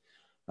with.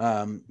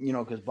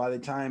 Because by the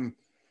time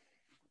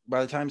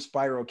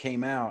Spyro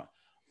came out,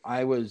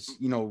 I was,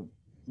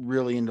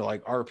 really into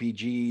like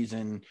RPGs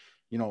and,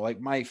 like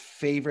my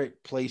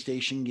favorite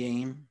PlayStation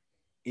game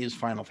is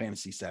Final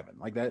Fantasy VII.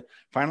 Like that,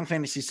 Final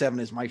Fantasy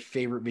VII is my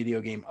favorite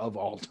video game of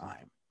all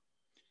time.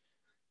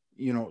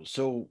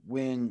 So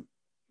when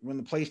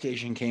the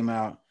PlayStation came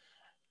out,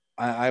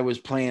 I was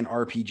playing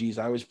RPGs.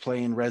 I was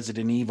playing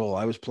Resident Evil.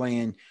 I was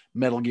playing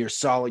Metal Gear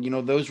Solid.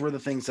 Those were the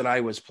things that I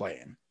was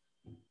playing.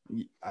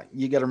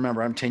 You got to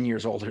remember, I'm 10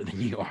 years older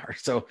than you are.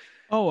 So,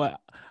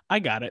 I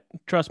got it.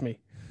 Trust me.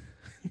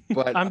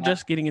 But I'm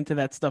just getting into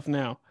that stuff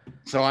now.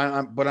 So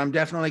I'm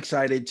definitely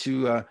excited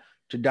to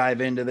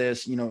dive into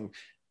this.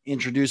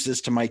 Introduce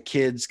this to my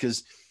kids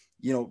because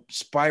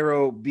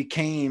Spyro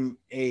became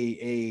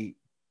a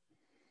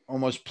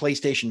almost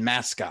PlayStation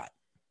mascot.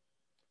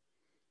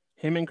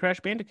 Him and Crash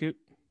Bandicoot.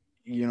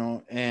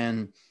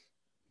 And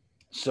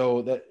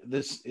so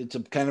it's a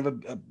kind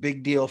of a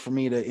big deal for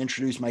me to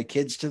introduce my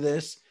kids to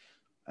this,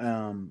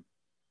 and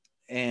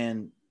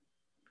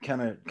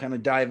kind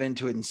of dive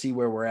into it and see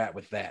where we're at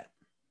with that.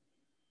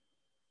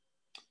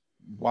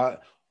 What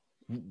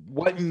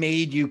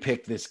made you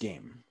pick this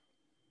game?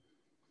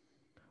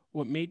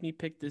 What made me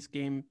pick this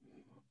game,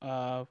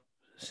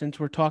 since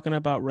we're talking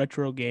about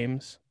retro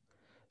games,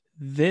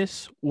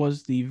 this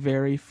was the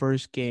very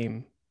first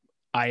game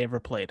I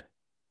ever played.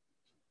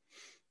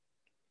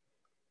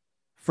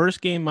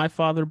 First game my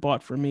father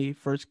bought for me.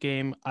 First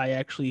game I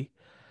actually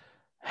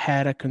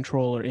had a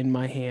controller in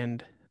my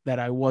hand that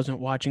I wasn't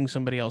watching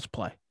somebody else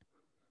play.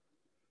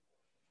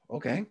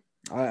 Okay,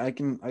 I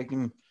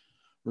can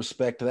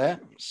respect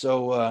that.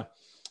 So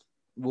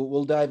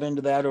we'll dive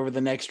into that over the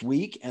next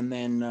week, and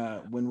then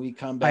when we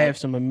come back, I have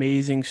some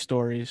amazing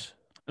stories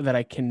that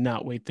I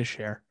cannot wait to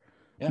share.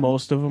 Yeah.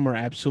 Most of them are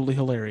absolutely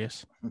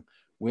hilarious.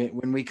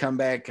 When we come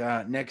back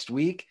next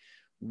week,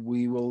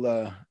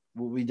 we'll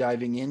be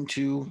diving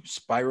into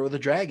Spyro the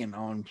Dragon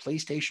on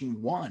PlayStation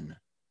 1.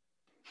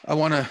 I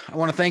want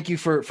to thank you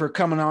for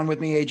coming on with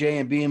me, AJ,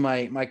 and being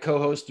my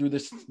co-host through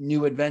this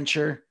new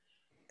adventure.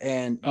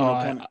 And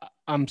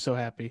I'm so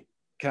happy.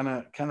 Kind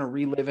of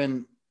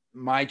reliving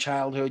my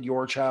childhood,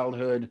 your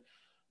childhood.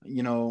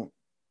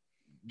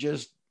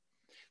 Just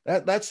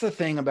that's the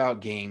thing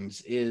about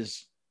games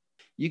is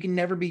you can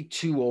never be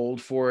too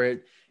old for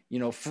it.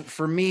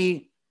 For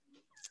me,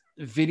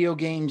 video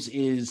games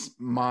is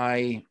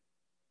my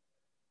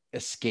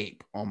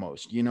escape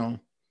almost, you know.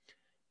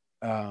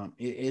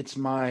 It's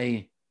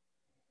my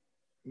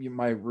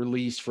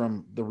release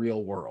from the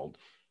real world.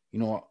 You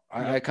know,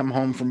 I come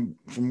home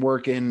from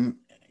working,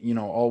 you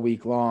know, all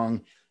week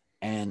long,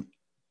 and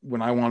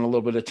when I want a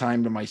little bit of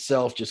time to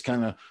myself, just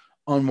kind of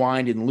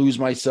unwind and lose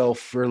myself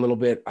for a little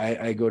bit,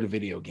 I go to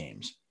video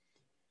games.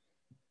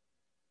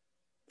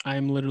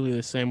 I'm literally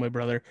the same way,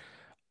 brother.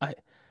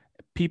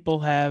 People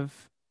have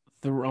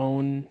their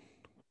own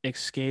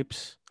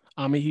escapes.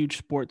 I'm a huge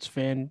sports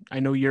fan. I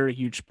know you're a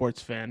huge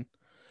sports fan,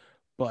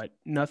 but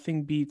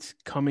nothing beats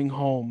coming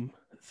home,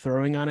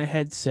 throwing on a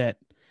headset,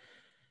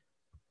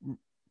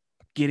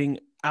 getting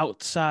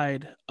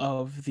outside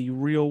of the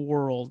real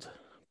world,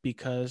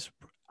 because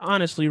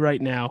honestly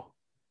right now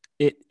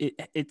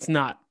it's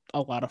not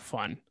a lot of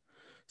fun.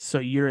 So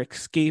you're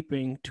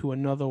escaping to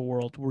another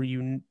world where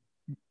you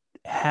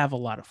have a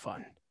lot of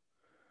fun.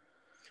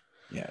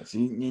 Yes,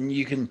 and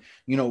you can,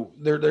 you know,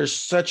 there's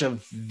such a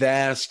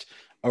vast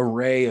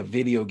array of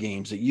video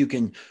games that you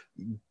can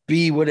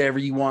be whatever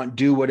you want,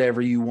 do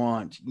whatever you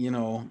want, you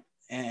know,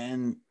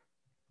 and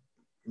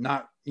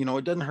not, you know,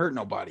 it doesn't hurt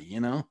nobody,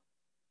 you know.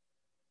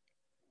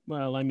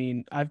 Well, I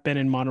mean, I've been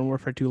in Modern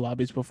Warfare 2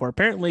 lobbies before.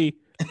 Apparently,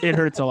 it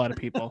hurts a lot of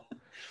people.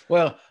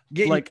 Well,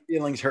 getting like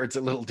feelings hurts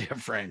a little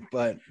different,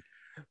 but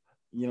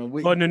you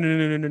know, oh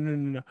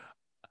no.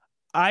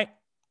 I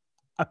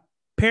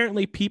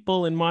apparently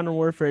people in Modern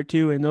Warfare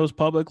 2 in those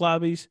public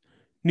lobbies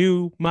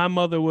knew my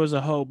mother was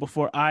a hoe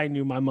before I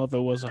knew my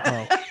mother was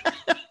a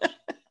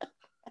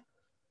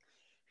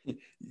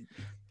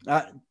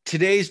hoe.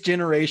 Today's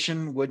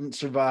generation wouldn't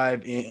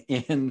survive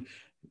in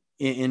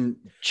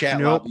chat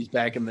lobbies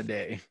back in the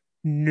day.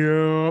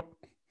 Nope.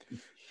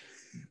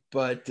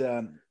 But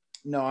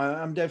no,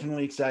 I'm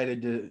definitely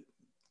excited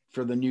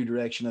for the new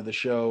direction of the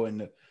show,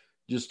 and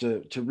just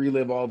to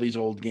relive all these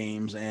old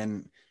games,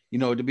 and you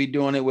know, to be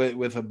doing it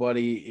with a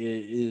buddy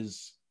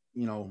is,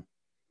 you know,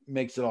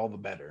 makes it all the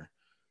better.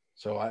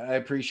 So I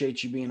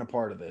appreciate you being a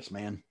part of this,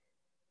 man.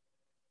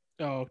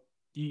 Oh,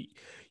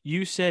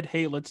 you said,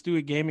 hey, let's do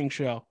a gaming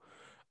show.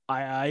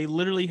 I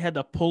literally had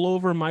to pull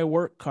over my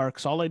work car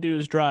because all I do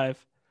is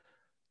drive,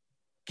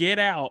 get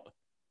out,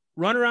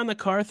 run around the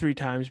car 3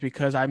 times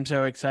because I'm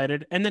so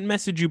excited, and then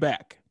message you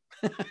back.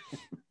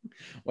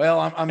 Well,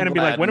 I'm and I'd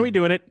be like, when are we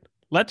doing it?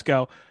 Let's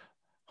go.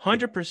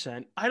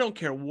 100%. I don't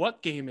care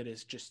what game it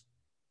is. Just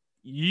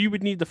you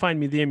would need to find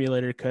me the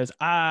emulator because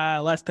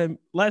last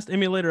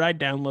emulator I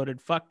downloaded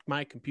fucked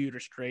my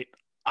computer straight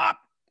up.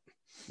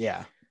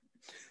 Yeah.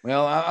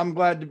 Well, I'm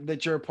glad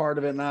that you're a part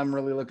of it, and I'm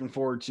really looking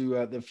forward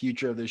to the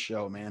future of this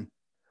show, man.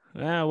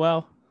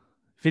 Well,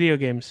 video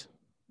games,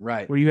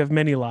 right, where you have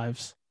many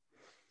lives.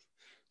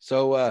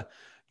 So,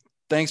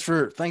 thanks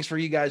for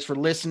you guys for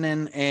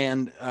listening,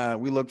 and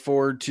we look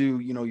forward to,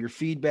 you know, your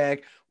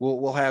feedback.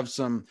 We'll have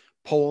some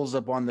polls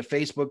up on the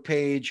Facebook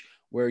page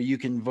where you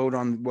can vote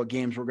on what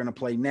games we're going to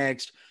play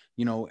next.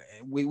 You know,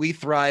 we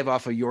thrive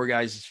off of your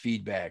guys'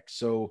 feedback.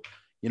 So,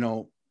 you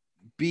know,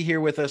 be here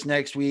with us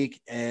next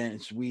week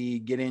as we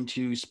get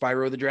into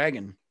Spyro the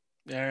Dragon.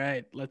 All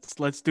right,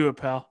 let's do it,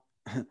 pal.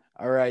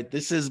 All right,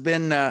 this has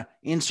been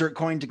Insert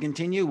Coin to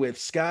Continue with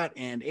Scott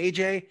and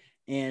AJ,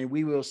 and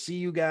we will see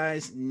you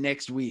guys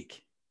next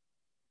week.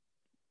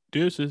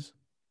 Deuces.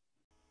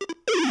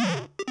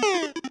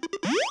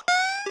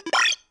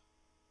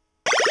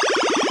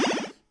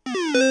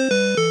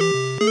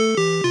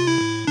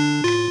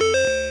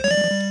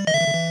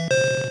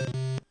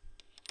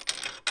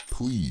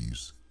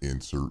 Please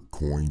insert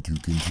coin to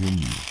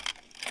continue.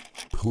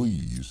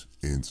 Please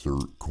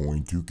insert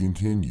coin to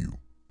continue.